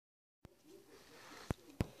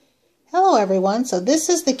Hello everyone, so this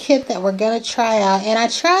is the kit that we're going to try out, and I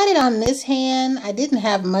tried it on this hand. I didn't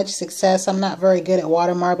have much success. I'm not very good at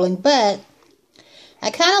water marbling, but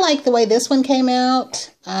I kind of like the way this one came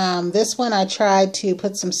out. This one I tried to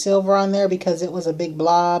put some silver on there because it was a big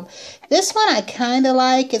blob. This one I kind of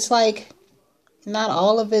like. It's like not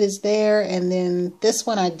all of it is there, and then this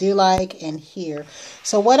one I do like, and here.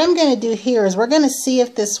 So what I'm going to do here is we're going to see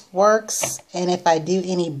if this works and if I do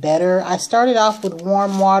any better. I started off with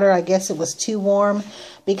warm water. I guess it was too warm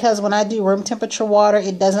because when I do room temperature water,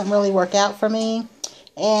 it doesn't really work out for me.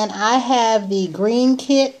 And I have the green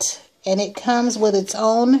kit, and it comes with its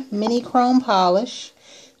own mini chrome polish,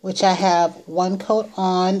 which I have one coat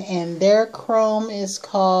on, and their chrome is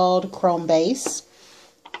called Chrome Base.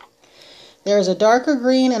 There's a darker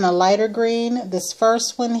green and a lighter green. This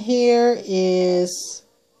first one here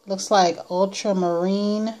looks like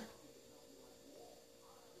ultramarine.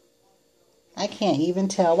 I can't even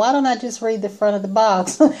tell. Why don't I just read the front of the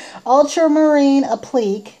box? Ultramarine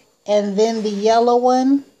applique. And then the yellow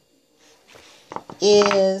one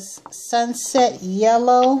is sunset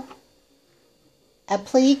yellow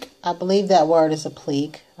applique. I believe that word is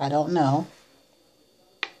applique. I don't know.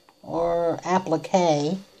 Or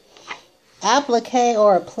applique. Applique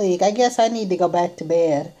or applique. I guess I need to go back to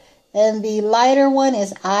bed. And the lighter one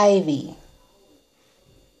is ivy.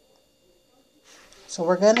 So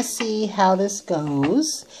we're going to see how this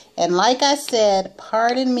goes. And like I said,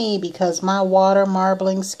 pardon me because my water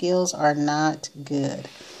marbling skills are not good.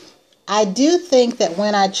 I do think that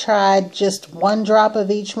when I tried just one drop of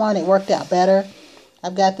each one, it worked out better.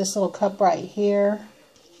 I've got this little cup right here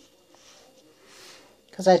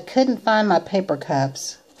because I couldn't find my paper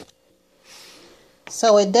cups.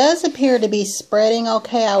 So it does appear to be spreading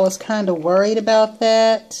okay. I was kind of worried about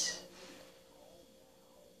that.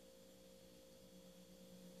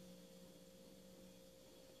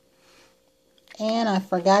 And I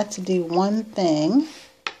forgot to do one thing.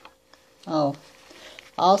 Oh,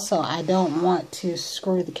 also I don't want to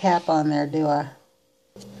screw the cap on there, do I?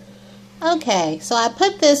 Okay, so I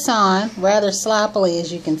put this on rather sloppily,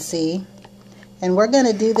 as you can see. And we're going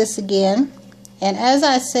to do this again. And as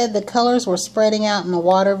I said, the colors were spreading out in the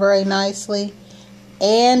water very nicely.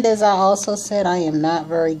 And as I also said, I am not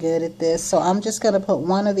very good at this. So I'm just going to put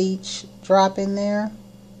one of each drop in there.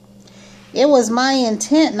 It was my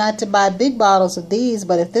intent not to buy big bottles of these,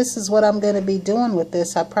 but if this is what I'm going to be doing with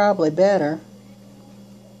this, I probably better.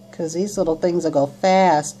 Because these little things will go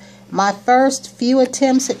fast. My first few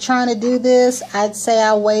attempts at trying to do this, I'd say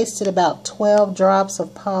I wasted about 12 drops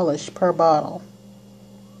of polish per bottle.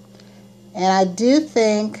 And I do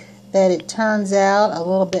think that it turns out a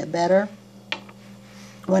little bit better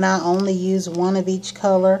when I only use one of each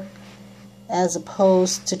color as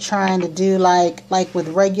opposed to trying to do like with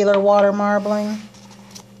regular water marbling.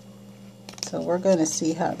 So we're going to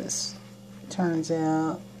see how this turns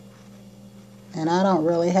out. And I don't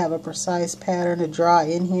really have a precise pattern to draw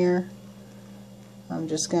in here. I'm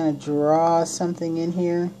just going to draw something in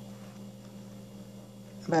here.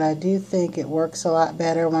 But I do think it works a lot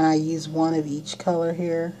better when I use one of each color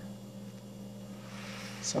here.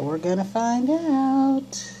 So we're going to find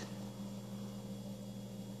out.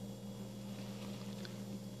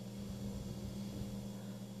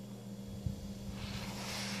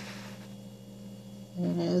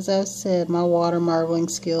 And as I said, my water marbling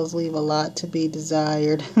skills leave a lot to be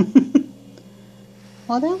desired.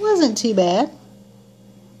 Well, that wasn't too bad.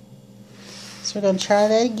 So we're going to try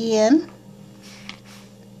that again.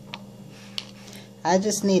 I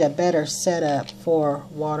just need a better setup for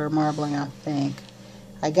water marbling, I think.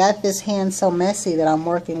 I got this hand so messy that I'm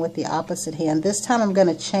working with the opposite hand. This time I'm going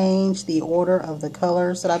to change the order of the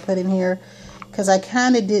colors that I put in here because I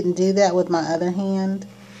kind of didn't do that with my other hand.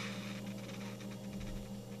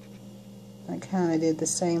 I kind of did the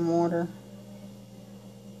same order.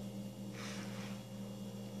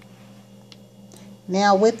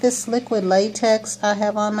 Now with this liquid latex I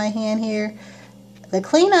have on my hand here, the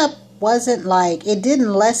cleanup wasn't like, it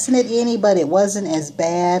didn't lessen it any, but it wasn't as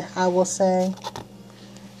bad, I will say,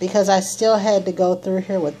 because I still had to go through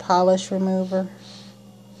here with polish remover.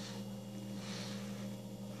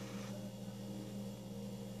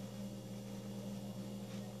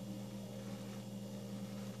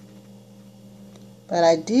 But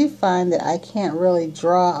I do find that I can't really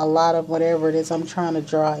draw a lot of whatever it is I'm trying to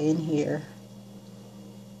draw in here.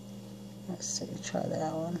 Let's see, try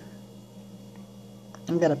that one.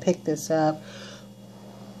 I'm going to pick this up.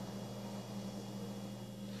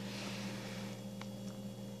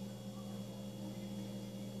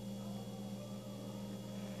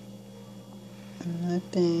 And I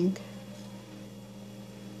think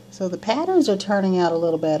So the patterns are turning out a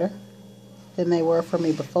little better. than they were for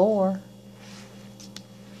me before.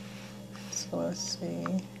 So let's see.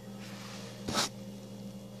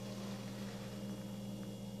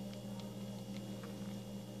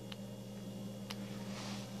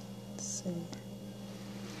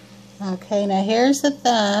 Okay, now here's the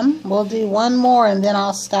thumb. We'll do one more and then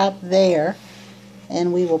I'll stop there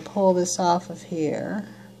and we will pull this off of here.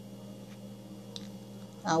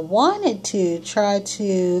 I wanted to try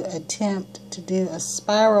to attempt to do a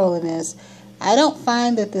spiral in this. I don't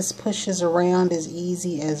find that this pushes around as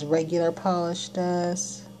easy as regular polish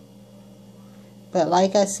does. But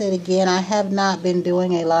like I said again, I have not been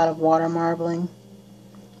doing a lot of water marbling.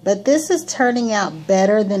 But this is turning out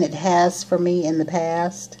better than it has for me in the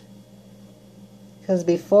past. Because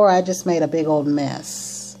before I just made a big old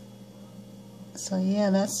mess. So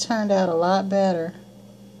yeah, that's turned out a lot better.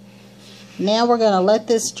 Now we're going to let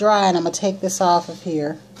this dry and I'm going to take this off of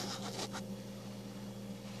here.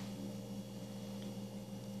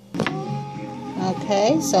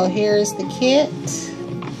 Okay, so here's the kit.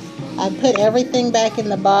 I put everything back in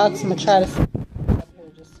the box. I'm going to try to up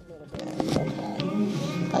here just a little bit.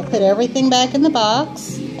 Okay. I put everything back in the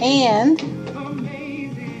box and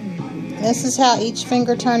this is how each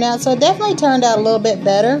finger turned out. So it definitely turned out a little bit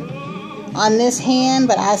better on this hand,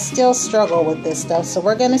 but I still struggle with this stuff. So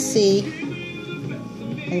we're going to see.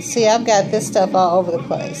 And see, I've got this stuff all over the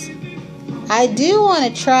place. I do want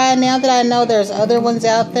to try, now that I know there's other ones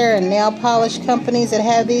out there and nail polish companies that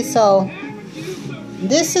have these. So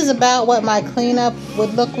this is about what my cleanup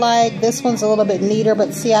would look like. This one's a little bit neater,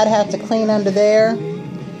 but see, I'd have to clean under there.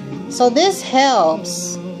 So this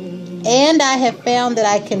helps. And I have found that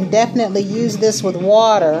I can definitely use this with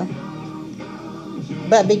water.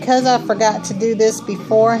 But because I forgot to do this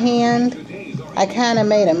beforehand, I kind of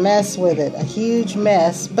made a mess with it. A huge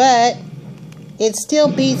mess. But it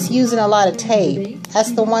still beats using a lot of tape.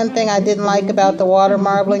 That's the one thing I didn't like about the water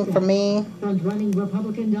marbling for me.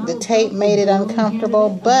 The tape made it uncomfortable,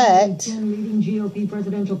 but GOP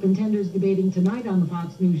presidential contenders debating tonight on the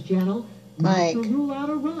Fox News channel. Like,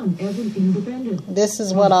 this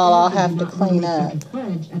is what I'll have to clean up.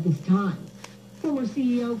 At this time. Former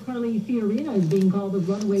CEO Carly Fiorina is being called the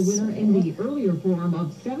runaway winner in the earlier forum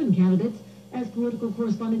of 7 candidates, as political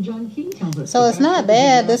correspondent John King tells us. So it's not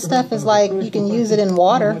bad. This stuff is like you can use it in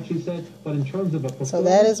water. So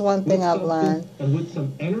that is one thing I've learned.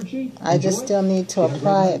 I just still need to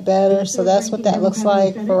apply it better. So that's what that looks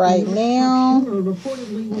like for right now.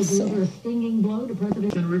 Let's see.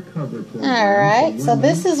 Alright, so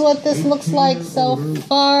this is what this looks like so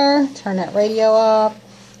far. Turn that radio off.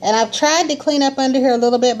 And I've tried to clean up under here a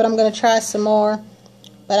little bit, but I'm going to try some more.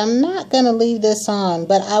 But I'm not going to leave this on.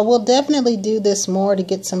 But I will definitely do this more to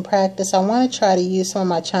get some practice. I want to try to use some of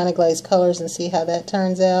my China Glaze colors and see how that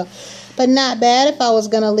turns out. But not bad if I was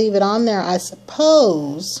going to leave it on there, I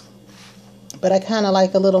suppose. But I kind of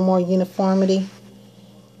like a little more uniformity.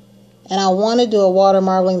 And I want to do a water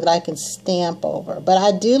marbling that I can stamp over. But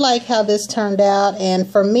I do like how this turned out. And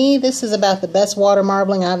for me, this is about the best water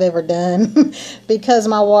marbling I've ever done. Because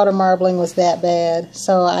my water marbling was that bad.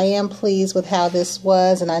 So I am pleased with how this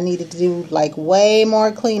was. And I needed to do like way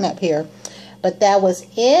more cleanup here. But that was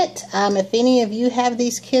it. If any of you have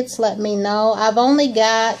these kits, let me know. I've only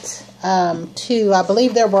got 2. I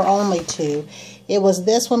believe there were only 2. It was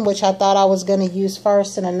this one, which I thought I was going to use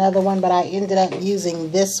first, and another one, but I ended up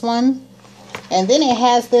using this one. And then it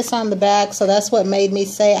has this on the back, so that's what made me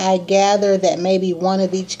say I gather that maybe one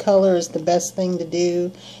of each color is the best thing to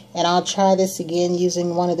do. And I'll try this again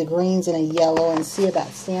using one of the greens and a yellow and see about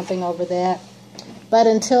stamping over that. But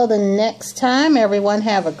until the next time, everyone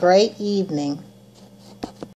have a great evening.